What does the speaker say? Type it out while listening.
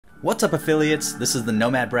What's up, affiliates? This is the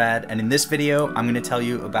Nomad Brad, and in this video I'm going to tell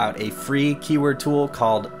you about a free keyword tool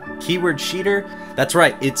called Keyword Sheeter. That's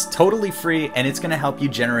right, it's totally free and it's going to help you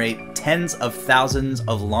generate tens of thousands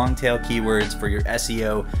of long tail keywords for your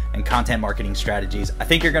SEO and content marketing strategies. I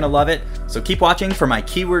think you're going to love it, so keep watching for my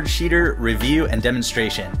Keyword Sheeter review and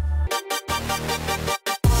demonstration.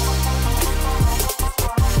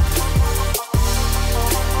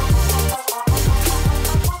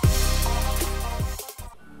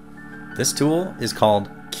 This tool is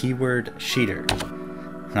called Keyword Sheeter.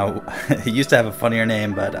 Now, it used to have a funnier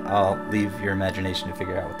name, but I'll leave your imagination to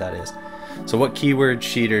figure out what that is. So what Keyword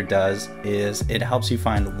Sheeter does is it helps you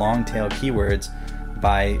find long tail keywords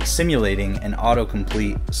by simulating an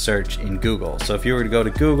autocomplete search in Google. So if you were to go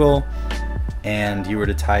to Google and you were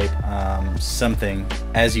to type something,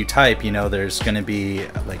 as you type, you know, there's going to be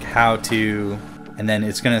like how to, and then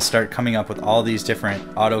it's going to start coming up with all these different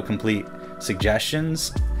autocomplete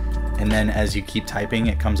suggestions. And then as you keep typing,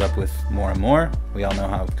 it comes up with more and more. We all know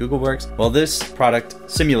how Google works. Well, this product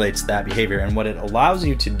simulates that behavior, and what it allows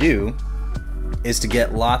you to do is to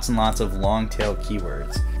get lots and lots of long tail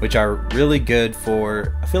keywords, which are really good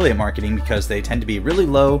for affiliate marketing because they tend to be really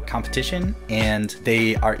low competition and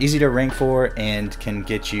they are easy to rank for and can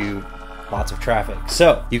get you lots of traffic.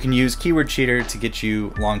 So you can use Keyword Sheeter to get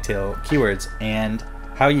you long tail keywords, and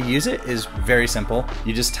how you use it is very simple.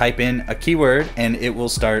 You just type in a keyword and it will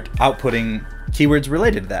start outputting keywords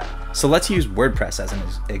related to that. So let's use WordPress as an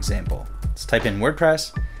example. Let's type in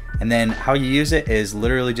WordPress, and then how you use it is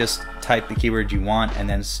literally just type the keyword you want and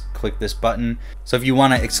then click this button. So if you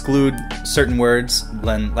want to exclude certain words,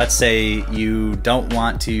 then let's say you don't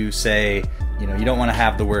want to say, you don't want to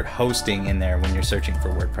have the word hosting in there when you're searching for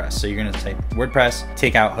WordPress. So you're going to type WordPress,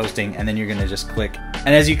 take out hosting, and then you're going to just click. And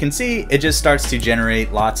as you can see, it just starts to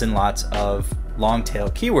generate lots and lots of long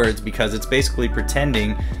tail keywords because it's basically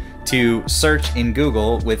pretending to search in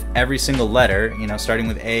Google with every single letter, starting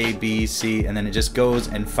with A, B, C, and then it just goes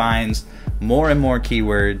and finds more and more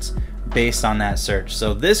keywords based on that search.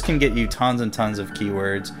 So this can get you tons and tons of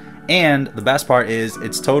keywords. And the best part is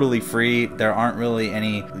it's totally free. There aren't really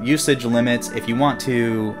any usage limits. If you want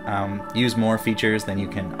to use more features, then you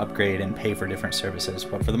can upgrade and pay for different services.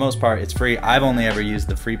 But for the most part, it's free. I've only ever used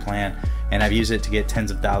the free plan, and I've used it to get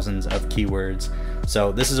tens of thousands of keywords.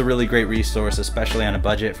 So this is a really great resource, especially on a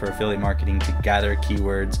budget for affiliate marketing, to gather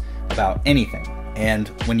keywords about anything. And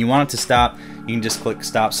when you want it to stop, you can just click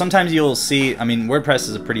stop. Sometimes you'll see, WordPress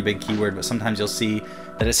is a pretty big keyword, but sometimes you'll see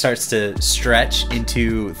that it starts to stretch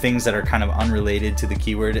into things that are kind of unrelated to the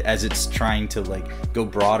keyword as it's trying to go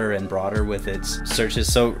broader and broader with its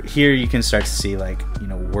searches. So here you can start to see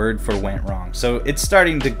word for went wrong. So it's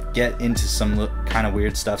starting to get into some kind of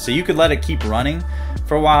weird stuff. So you could let it keep running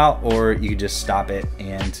for a while, or you could just stop it,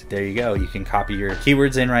 and there you go. You can copy your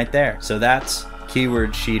keywords in right there. So that's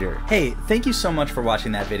Keyword Sheeter. Hey, thank you so much for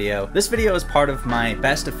watching that video. This video is part of my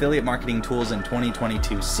Best Affiliate Marketing Tools in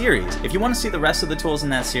 2022 series. If you want to see the rest of the tools in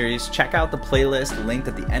that series, check out the playlist linked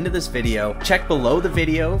at the end of this video. Check below the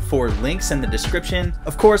video for links in the description.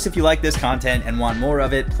 Of course, if you like this content and want more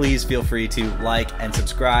of it, please feel free to like and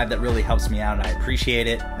subscribe. That really helps me out and I appreciate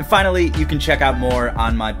it. And finally, you can check out more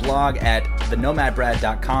on my blog at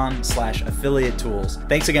thenomadbrad.com/affiliate tools.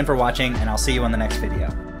 Thanks again for watching, and I'll see you on the next video.